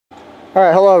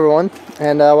Alright, hello everyone,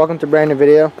 and welcome to a brand new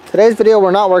video. Today's video,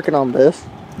 we're not working on this.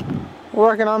 We're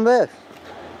working on this.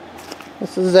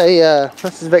 This is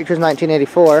Victor's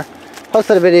 1984.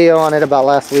 Posted a video on it about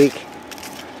last week.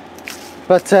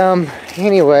 But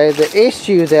anyway, the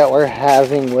issue that we're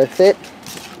having with it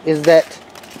is that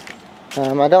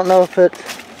I don't know if it...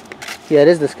 Yeah, it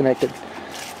is disconnected.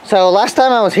 So last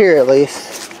time I was here, at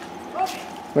least,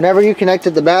 whenever you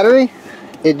connected the battery,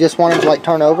 it just wanted to like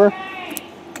turn over.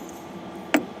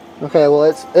 Okay, well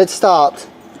it stopped.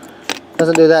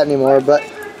 Doesn't do that anymore, but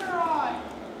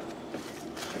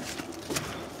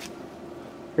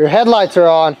your headlights are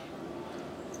on.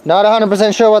 Not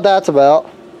 100% sure what that's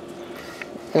about.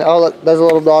 And oh look, there's a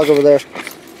little dog over there.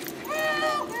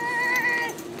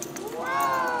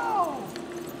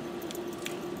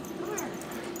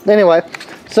 Anyway,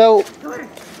 so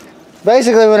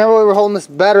basically whenever we were holding this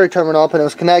battery terminal up and it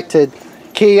was connected,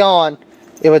 key on,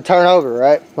 it would turn over,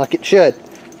 right? Like it should.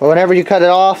 But whenever you cut it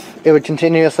off, it would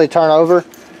continuously turn over.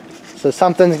 So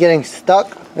something's getting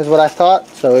stuck, is what I thought.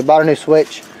 So we bought a new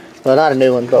switch. Well, not a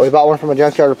new one, but we bought one from a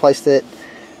junkyard, replaced it.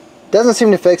 Doesn't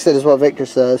seem to fix it, is what Victor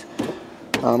says.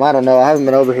 I don't know. I haven't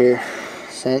been over here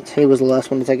since. He was the last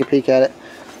one to take a peek at it.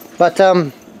 But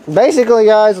basically,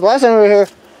 guys, the last time we were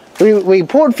here, we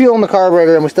poured fuel in the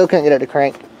carburetor and we still couldn't get it to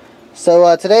crank.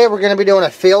 So today we're going to be doing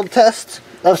a field test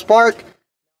of spark.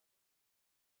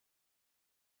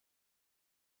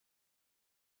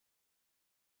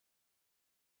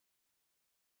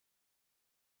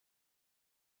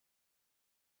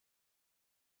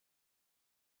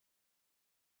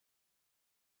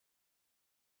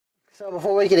 So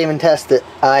before we could even test it,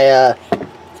 I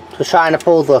was trying to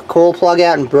pull the coil plug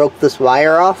out and broke this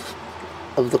wire off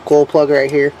of the coil plug right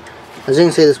here. As you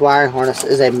can see, this wiring harness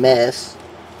is a mess.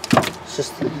 It's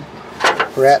just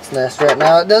a rat's nest right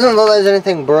now. It doesn't look like there's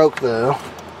anything broke though.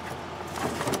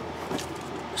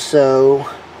 So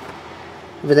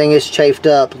everything is chafed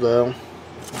up though.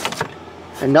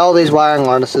 And all these wiring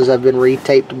harnesses have been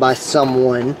retaped by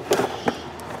someone.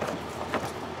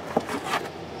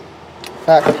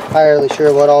 Not entirely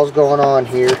sure what all's going on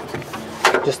here,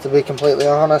 just to be completely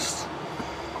honest.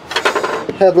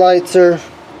 Headlights are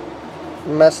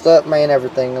messed up, man.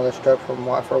 Everything on this truck for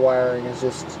wiring is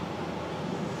just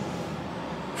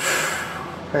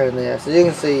right in the ass. As you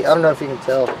can see, I don't know if you can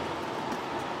tell,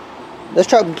 this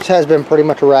truck has been pretty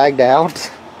much ragged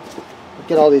out.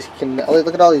 Look at all these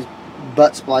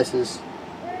butt splices.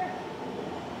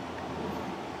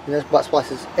 And there's butt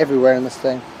splices everywhere in this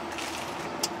thing.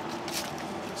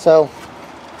 So,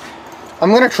 I'm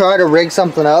going to try to rig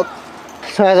something up.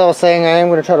 So as I was saying, I am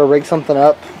going to try to rig something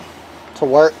up to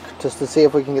work, just to see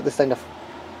if we can get this thing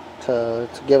to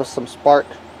give us some spark.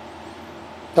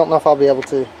 Don't know if I'll be able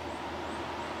to.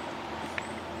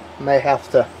 May have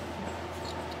to.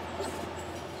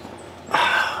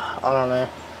 I don't know.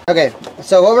 Okay,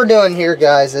 so what we're doing here,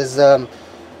 guys, is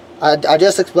I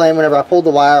just explained whenever I pulled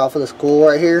the wire off of this coil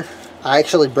right here, I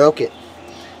actually broke it.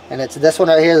 And it's this one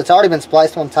right here that's already been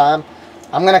spliced one time.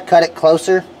 I'm going to cut it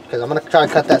closer because I'm going to try and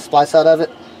cut that splice out of it.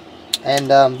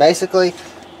 And basically,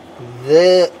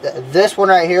 this one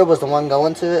right here was the one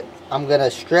going to it. I'm going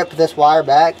to strip this wire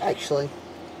back. Actually,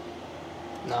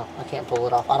 no, I can't pull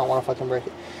it off. I don't want to fucking break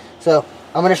it. So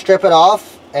I'm going to strip it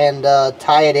off and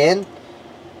tie it in.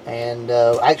 And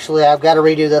actually, I've got to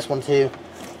redo this one too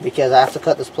because I have to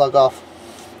cut this plug off.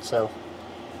 So,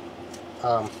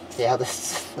 yeah,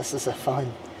 this is a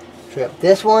fun trip.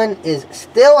 This one is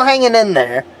still hanging in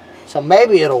there, so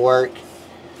maybe it'll work.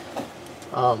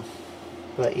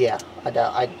 But yeah, I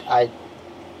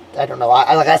don't know.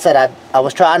 Like I said, I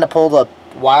was trying to pull the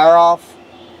wire off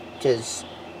because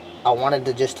I wanted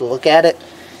to just look at it,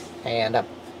 and I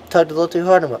tugged a little too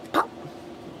hard and it pop,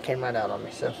 came right out on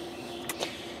me. So,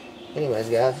 anyways,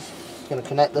 guys, gonna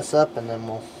connect this up and then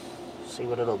we'll see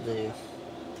what it'll do.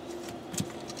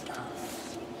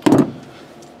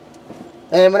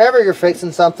 And whenever you're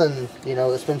fixing something, you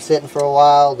know, that's been sitting for a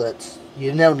while that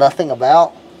you know nothing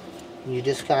about, you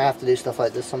just kind of have to do stuff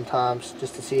like this sometimes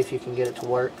just to see if you can get it to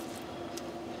work.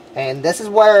 And this is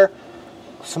where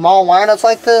small wire nuts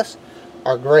like this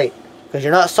are great, because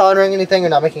you're not soldering anything, you're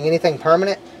not making anything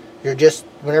permanent. You're just,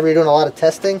 whenever you're doing a lot of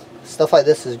testing, stuff like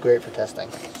this is great for testing.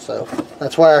 So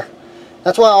that's why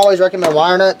I always recommend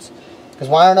wire nuts, because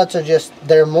wire nuts are just,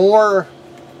 they're more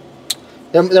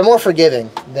forgiving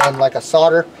than like a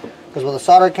solder, because with a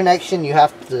solder connection you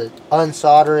have to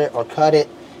unsolder it or cut it,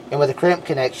 and with a crimp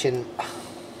connection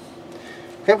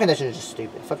is just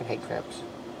stupid. I fucking hate crimps.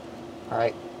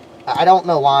 Alright, I don't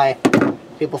know why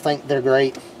people think they're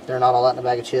great. they're not all that in a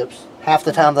bag of chips. Half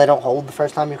the time they don't hold the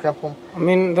first time you crumple them. I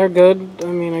mean, they're good. I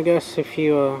mean, I guess if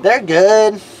you... they're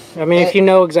good. I mean, if you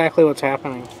know exactly what's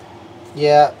happening.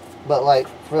 Yeah, but like,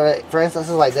 for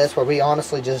instances like this where we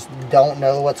honestly just don't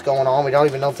know what's going on. We don't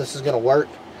even know if this is going to work.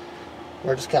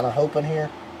 We're just kind of hoping here.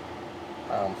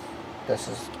 This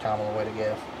is kind of the way to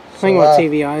go. I think what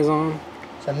TVI's on.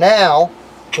 So now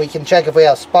we can check if we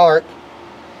have spark,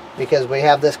 because we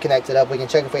have this connected up. We can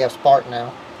check if we have spark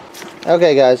now.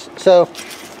 Okay, guys, so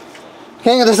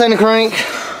can't get this thing to crank.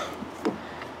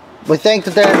 We think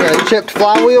that there's a chipped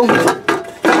flywheel,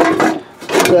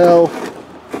 so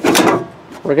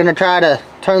we're gonna try to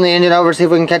turn the engine over, see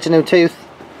if we can catch a new tooth,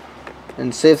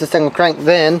 and see if this thing will crank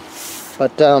then.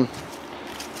 But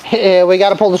yeah, we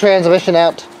got to pull the transmission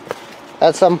out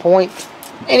at some point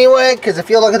anyway, because if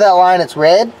you look at that line, it's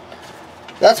red.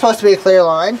 That's supposed to be a clear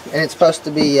line, and it's supposed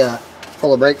to be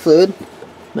full of brake fluid.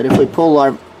 But if we pull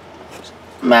our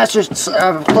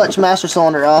clutch master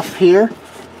cylinder off here,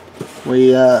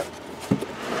 we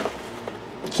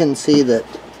can see that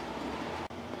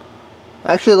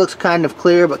actually it looks kind of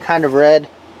clear but kind of red.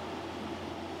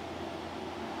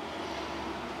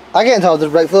 I can't tell if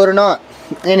there's brake fluid or not.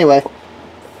 Anyway,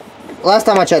 last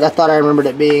time I checked, I thought I remembered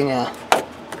it being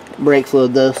brake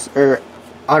fluid, though, or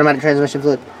automatic transmission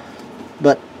fluid,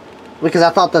 but because I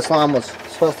thought this line was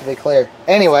supposed to be clear.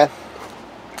 Anyway,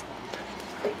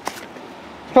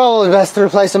 probably best to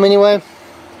replace them anyway.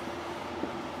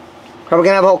 Probably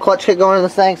gonna have a whole clutch kit going in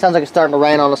this thing. Sounds like it's starting to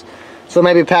rain on us, so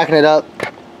maybe packing it up.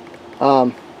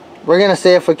 We're gonna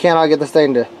see if we cannot get this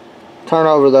thing to turn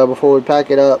over though before we pack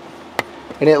it up,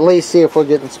 and at least see if we're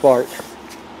getting spark.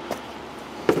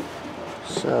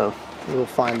 So we'll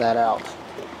find that out.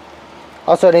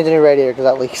 Also, it needs a new radiator because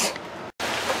that leaks.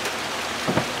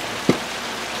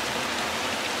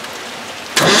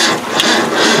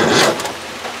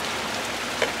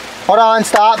 Hold on,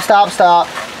 stop.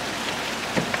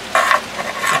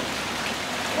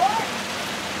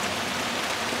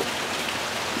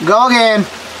 Go again.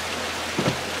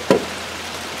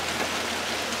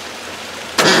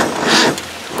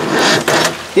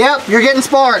 Yep, you're getting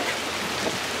spark.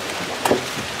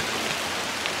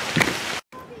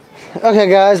 Okay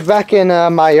guys, back in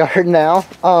my yard now.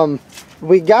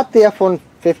 We got the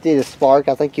F-150 to spark.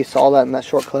 I think you saw that in that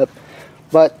short clip.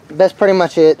 But that's pretty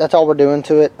much it. That's all we're doing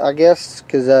to it, I guess.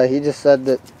 Because he just said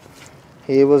that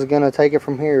he was going to take it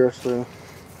from here. So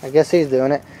I guess he's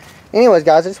doing it. Anyways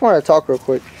guys, I just wanted to talk real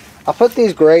quick. I put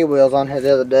these gray wheels on here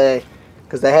the other day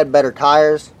because they had better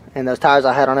tires. And those tires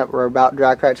I had on it were about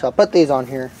dry cracked. So I put these on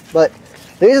here. But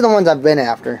these are the ones I've been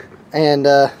after. And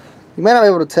you may not be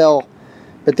able to tell,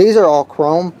 but these are all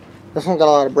chrome. This one's got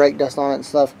a lot of brake dust on it and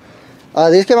stuff.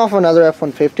 These came off of another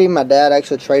F-150. My dad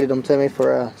actually traded them to me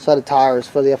for a set of tires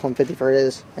for the F-150 for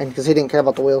his, and because he didn't care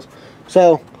about the wheels.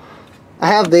 So I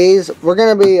have these. We're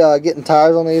going to be getting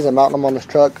tires on these and mounting them on this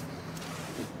truck.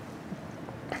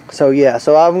 So yeah,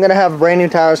 so I'm going to have brand new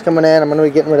tires coming in. I'm going to be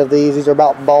getting rid of these. These are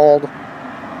about bald.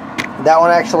 That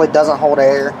one actually doesn't hold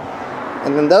air.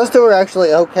 And then those two are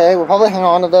actually okay. We'll probably hang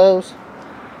on to those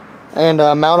and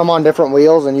mount them on different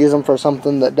wheels and use them for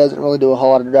something that doesn't really do a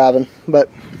whole lot of driving. But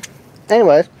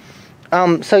anyways,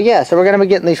 so yeah, so we're going to be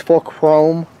getting these full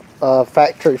chrome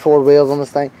factory Ford wheels on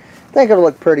this thing. I think it'll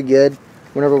look pretty good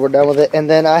whenever we're done with it. And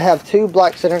then I have two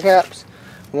black center caps,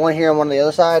 one here and one on the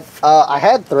other side. I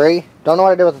had three. Don't know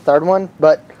what I did with the third one,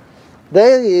 but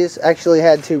these actually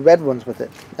had two red ones with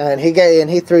it. And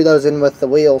he threw those in with the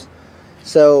wheels.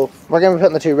 So we're going to be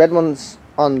putting the two red ones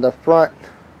on the front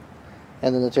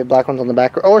and then the two black ones on the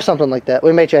back, or something like that.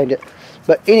 We may change it.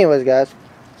 But anyways, guys,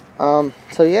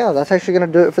 so yeah, that's actually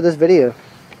going to do it for this video.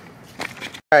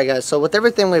 Alright guys, so with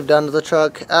everything we've done to the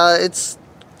truck, it's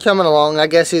coming along. I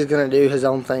guess he's going to do his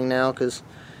own thing now, because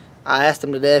I asked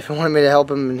him today if he wanted me to help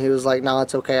him, and he was like, no,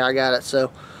 it's okay, I got it.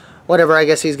 So whatever, I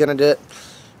guess he's going to do it.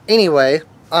 Anyway,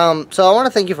 so I want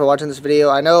to thank you for watching this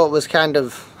video. I know it was kind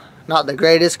of not the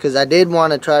greatest, because I did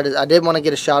want to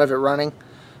get a shot of it running,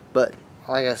 but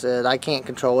like I said, I can't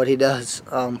control what he does.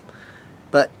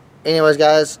 But anyways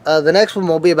guys, the next one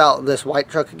will be about this white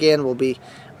truck again. We'll be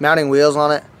mounting wheels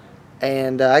on it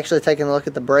and actually taking a look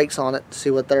at the brakes on it to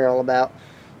see what they're all about,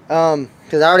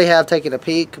 because I already have taken a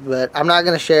peek, but I'm not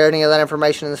going to share any of that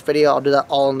information in this video. I'll do that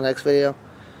all in the next video.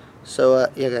 So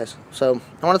yeah guys, so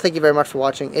I want to thank you very much for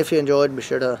watching. If you enjoyed, be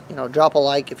sure to drop a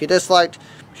like. If you disliked,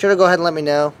 be sure to go ahead and let me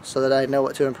know so that I know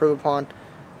what to improve upon,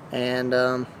 and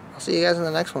I'll see you guys in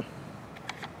the next one.